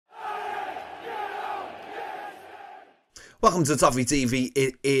Welcome to Toffee TV.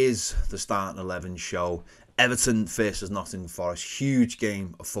 It is the Starting 11 show. Everton versus Nottingham Forest. Huge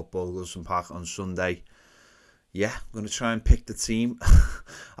game of football at Goodison Park on Sunday. Yeah, I'm going to try and pick the team.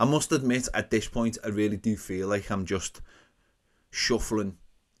 I must admit, at this point, I really do feel like I'm just shuffling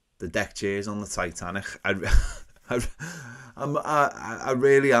the deck chairs on the Titanic. I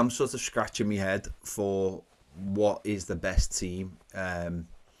really am sort of scratching my head for what is the best team.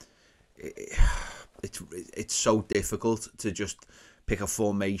 It's so difficult to just pick a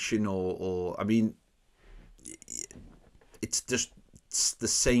formation or I mean, it's the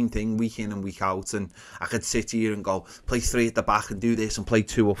same thing week in and week out, and I could sit here and go play 3 at the back and do this and play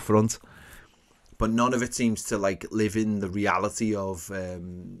 2 up front, but none of it seems to like live in the reality of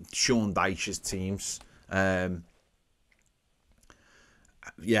Sean Dyche's teams. Yeah,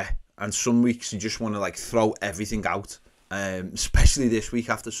 and some weeks you just want to like throw everything out, especially this week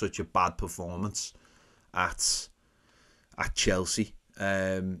after such a bad performance at Chelsea,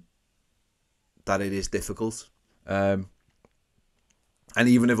 that it is difficult. And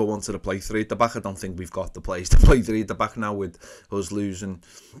even if I wanted to play 3 at the back, I don't think we've got the players to play 3 at the back now, with us losing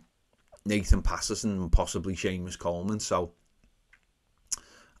Nathan Patterson and possibly Seamus Coleman. So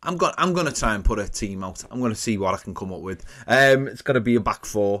I'm gonna try and put a team out. I'm gonna see what I can come up with. It's gonna be a back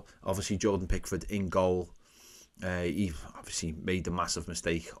 4. Obviously, Jordan Pickford in goal. He obviously made a massive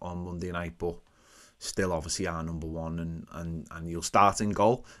mistake on Monday night, but still obviously our number 1, and he'll start in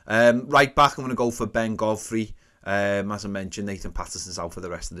goal. Right back, I'm going to go for Ben Godfrey. As I mentioned, Nathan Patterson's out for the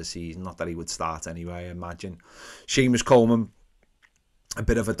rest of the season. Not that he would start anyway, I imagine. Seamus Coleman, a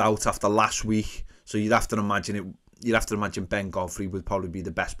bit of a doubt after last week, so you'd have to imagine Ben Godfrey would probably be the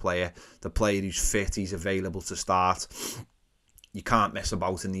best player, the player who's fit, he's available to start. You can't mess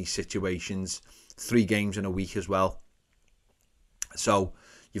about in these situations. 3 games in a week as well, so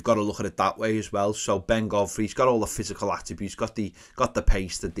you've got to look at it that way as well. So Ben Godfrey's got all the physical attributes, got the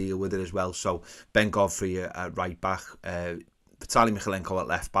pace to deal with it as well. So Ben Godfrey at right back, Vitaly Michalenko at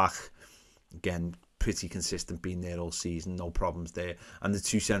left back. Again, pretty consistent, being there all season, no problems there. And the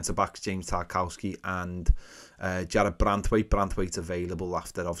 2 centre backs, James Tarkowski and Jared Brandtwaite. Brandtwaite's available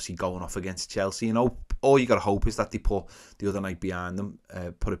after obviously going off against Chelsea. You know, all you got to hope is that they put the other night behind them,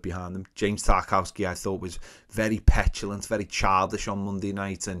 James Tarkowski, I thought, was very petulant, very childish on Monday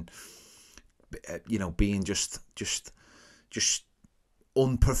night, and you know, being just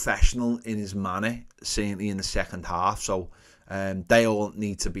unprofessional in his manner, certainly in the second half. So they all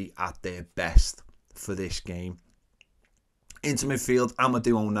need to be at their best for this game. Into midfield,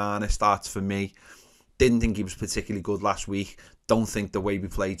 Amadou Onana starts for me. Didn't think he was particularly good last week. Don't think the way we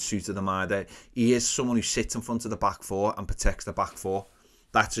played suited him either. He is someone who sits in front of the back 4 and protects the back 4.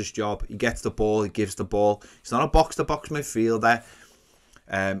 That's his job. He gets the ball, he gives the ball. He's not a box-to-box midfielder.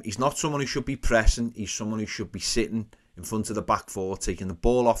 He's not someone who should be pressing. He's someone who should be sitting in front of the back 4, taking the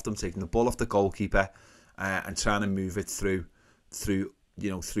ball off them, taking the ball off the goalkeeper, and trying to move it through the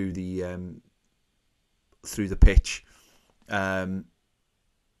pitch.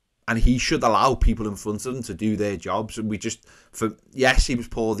 And he should allow people in front of him to do their jobs. And yes, he was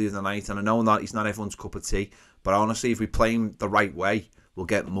poor the other night, and I know that he's not everyone's cup of tea, but honestly, if we play him the right way, we'll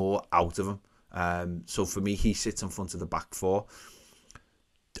get more out of him. So for me, he sits in front of the back 4.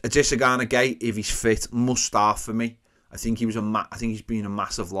 Adesina Gay, if he's fit, must start for me. I think he's been a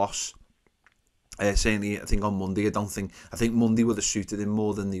massive loss. Certainly, I think on Monday, I think Monday would have suited him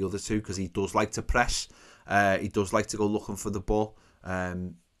more than the other 2, because he does like to press. He does like to go looking for the ball.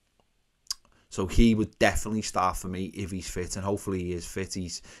 So he would definitely start for me if he's fit, and hopefully he is fit.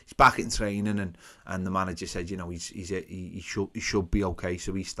 He's back in training, and the manager said, you know, he should be okay,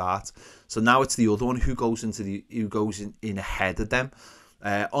 so he starts. So now it's the other one who goes in ahead of them.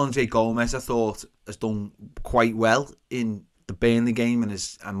 Andre Gomez, I thought, has done quite well in the Burnley game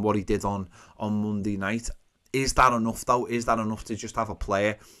and what he did on Monday night. Is that enough though? Is that enough to just have a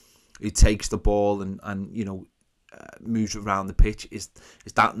player who takes the ball and you know, moves around the pitch? Is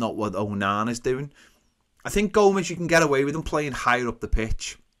that not what Onana is doing? I think Gomez, you can get away with him playing higher up the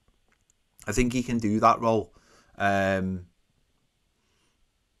pitch. I think he can do that role. I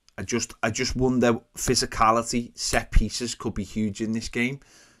just wonder, physicality, set pieces could be huge in this game.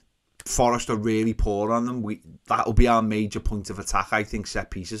 Forest are really poor on them. That'll be our major point of attack, I think,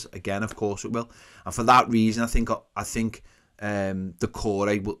 set pieces. Again, of course it will. And for that reason, I think the core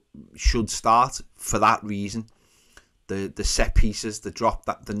should start for that reason. The set pieces, the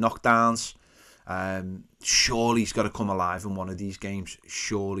knockdowns. Surely he's got to come alive in one of these games.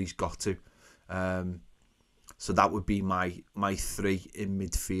 Surely he's got to. So that would be my 3 in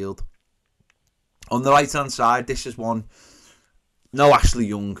midfield. On the right hand side, this is one. No Ashley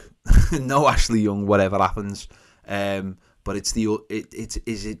Young, whatever happens. But it's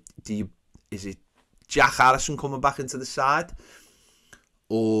is it Jack Harrison coming back into the side,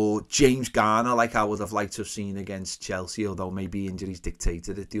 or James Garner, like I would have liked to have seen against Chelsea, although maybe injuries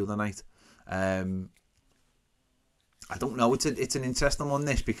dictated it the other night. I don't know. It's an interesting one,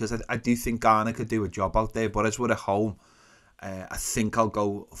 this, because I do think Garner could do a job out there. But as we're at home, I think I'll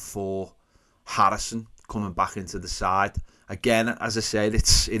go for Harrison coming back into the side. Again, as I said,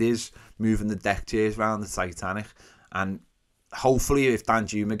 it is moving the deck chairs around the Titanic, and hopefully if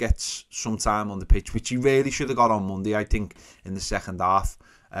Danjuma gets some time on the pitch, which he really should have got on Monday, I think, in the second half,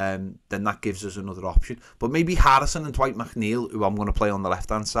 then that gives us another option. But maybe Harrison and Dwight McNeil, who I'm going to play on the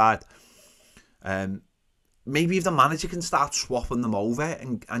left-hand side, maybe if the manager can start swapping them over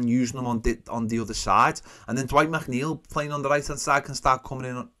and using them on the other side, and then Dwight McNeil playing on the right-hand side can start coming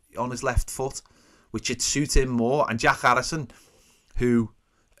in on his left foot, which would suit him more. And Jack Harrison, who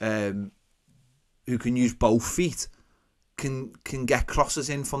can use both feet, can get crosses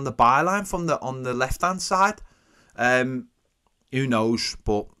in from the byline on the left hand side. Who knows?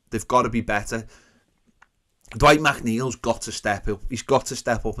 But they've got to be better. Dwight McNeil's got to step up. He's got to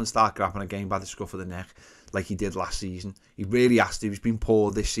step up and start grabbing a game by the scruff of the neck, like he did last season. He really has to. He's been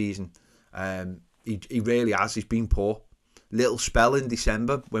poor this season. He really has. He's been poor. Little spell in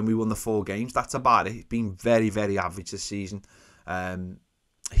December when we won the 4 games. That's about it. He's been very, very average this season.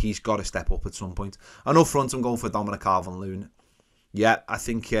 He's got to step up at some point. And up front, I'm going for Dominic Calvert-Lewin. Yeah, I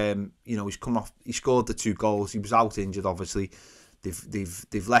think he's come off. He scored the 2 goals. He was out injured, obviously.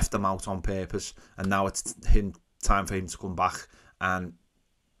 They've left him out on purpose, and now it's time for him to come back. And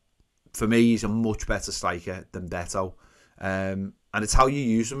for me, he's a much better striker than Beto. And it's how you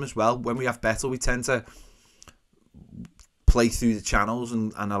use him as well. When we have Beto, we tend to play through the channels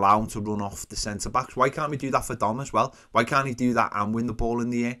and allow him to run off the centre-backs. Why can't we do that for Dom as well? Why can't he do that and win the ball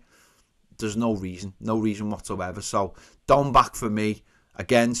in the air? There's no reason whatsoever. So Dom back for me.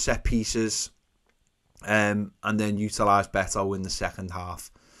 Again, set pieces, and then utilise Beto in the second half.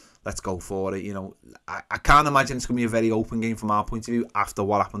 Let's go for it. I can't imagine it's going to be a very open game from our point of view after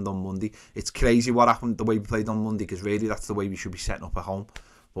what happened on Monday. It's crazy what happened, the way we played on Monday, because really that's the way we should be setting up at home,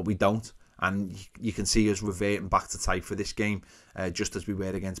 but we don't. And you can see us reverting back to type for this game, just as we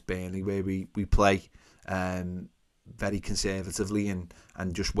were against Burnley, where we play very conservatively and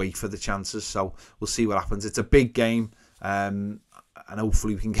just wait for the chances. So we'll see what happens. It's a big game, and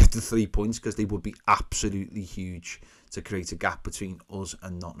hopefully we can get the 3 points, because they would be absolutely huge to create a gap between us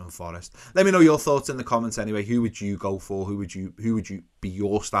and Nottingham Forest. Let me know your thoughts in the comments anyway. Who would you go for? Who would you be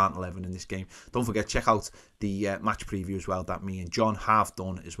your starting 11 in this game? Don't forget, check out the match preview as well that me and John have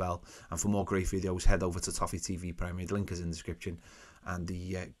done as well. And for more great videos, head over to Toffee TV Premier. The link is in the description, and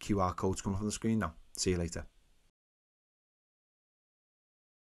the QR code's coming up on the screen now. See you later.